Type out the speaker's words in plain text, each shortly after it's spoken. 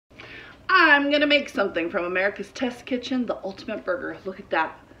I'm gonna make something from America's Test Kitchen, the ultimate burger. Look at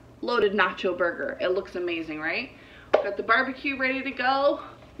that loaded nacho burger. It looks amazing, right? Got the barbecue ready to go.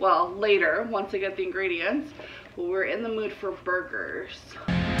 Well, later, once I get the ingredients. But we're in the mood for burgers.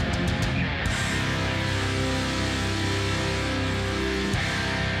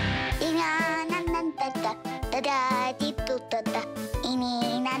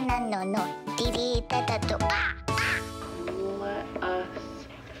 Let us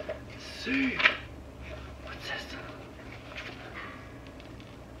see. What's this?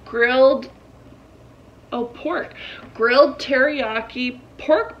 Grilled, oh, pork. Grilled teriyaki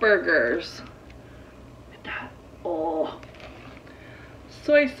pork burgers. Look at that. Oh.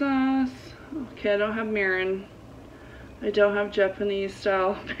 Soy sauce. Okay, I don't have mirin. I don't have Japanese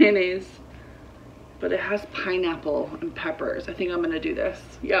style mayonnaise. But it has pineapple and peppers. I think I'm gonna do this.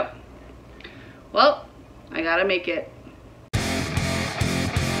 Yep. Well, I gotta make it.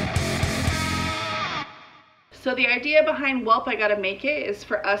 So the idea behind Welp, I Gotta Make It, is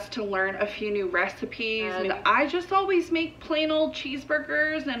for us to learn a few new recipes. And I just always make plain old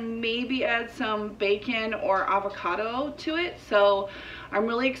cheeseburgers and maybe add some bacon or avocado to it. So I'm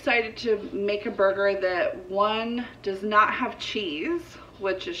really excited to make a burger that, one, does not have cheese,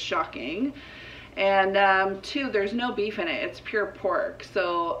 which is shocking. And two, there's no beef in it. It's pure pork.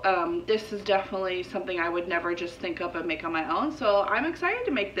 So this is definitely something I would never just think up and make on my own. So I'm excited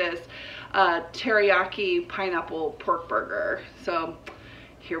to make this teriyaki pineapple pork burger. So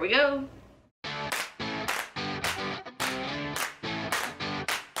here we go.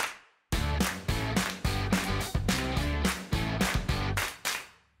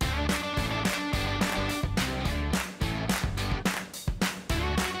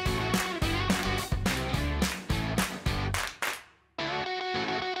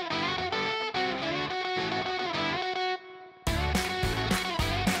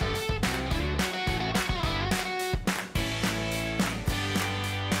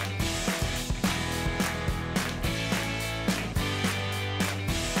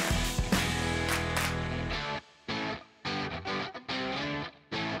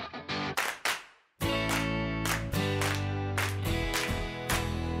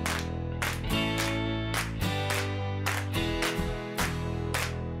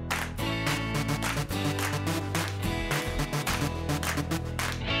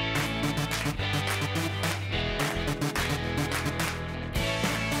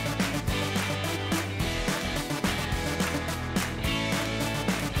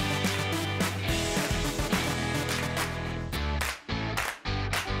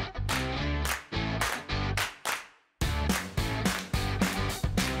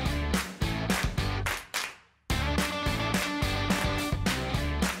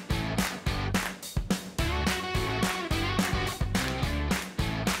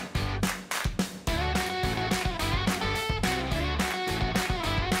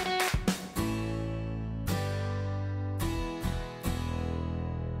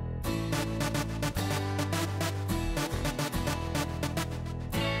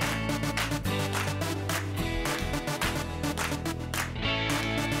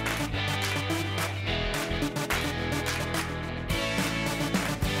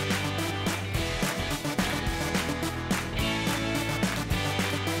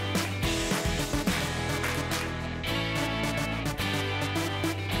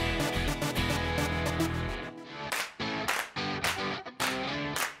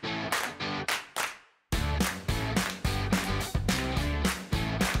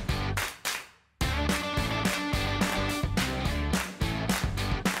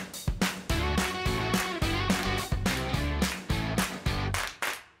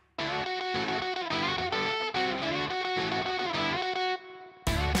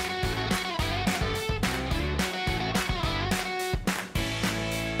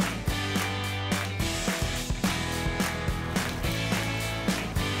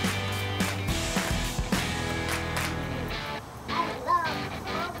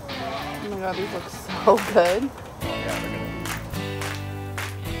 Oh my god, these look so good. Oh yeah, they're good.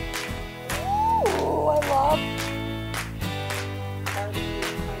 Ooh, I love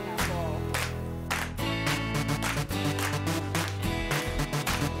barbecue pineapple.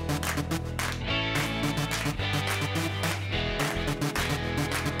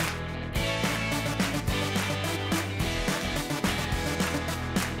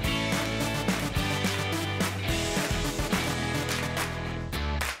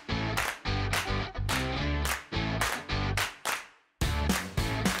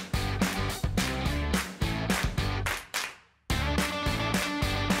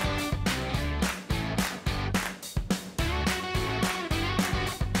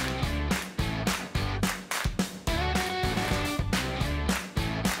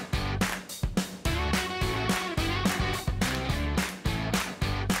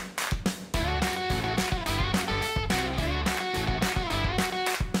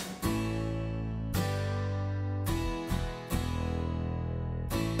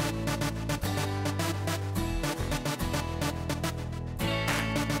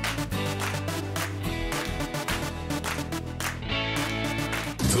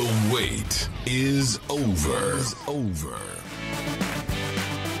 The wait is over.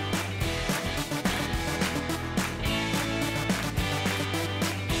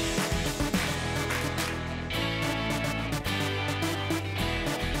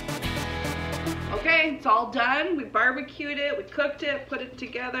 Okay, it's all done. We barbecued it, we cooked it, put it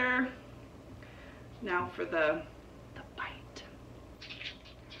together. Now for the bite.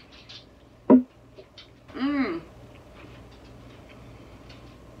 Mmm.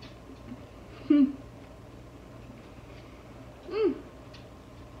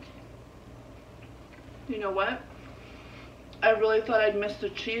 You know what? I really thought I'd miss the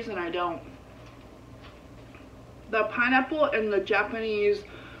cheese and I don't. The pineapple and the Japanese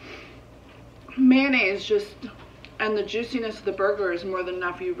mayonnaise just, and the juiciness of the burger is more than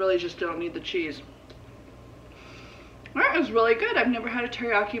enough. You really just don't need the cheese. That was really good. I've never had a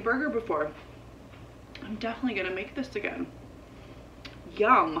teriyaki burger before. I'm definitely gonna make this again.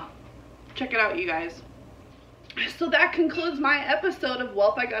 Yum. Check it out, you guys. So that concludes my episode of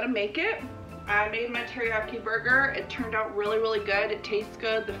Welp, I Gotta Make It. I made my teriyaki burger. It turned out really, really good. It tastes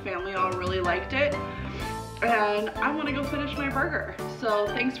good. The family all really liked it. And I want to go finish my burger. So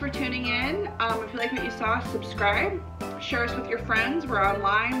thanks for tuning in. If you like what you saw, subscribe. Share us with your friends. We're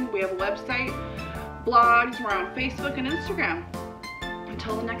online. We have a website, blogs. We're on Facebook and Instagram.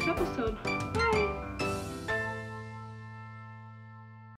 Until the next episode.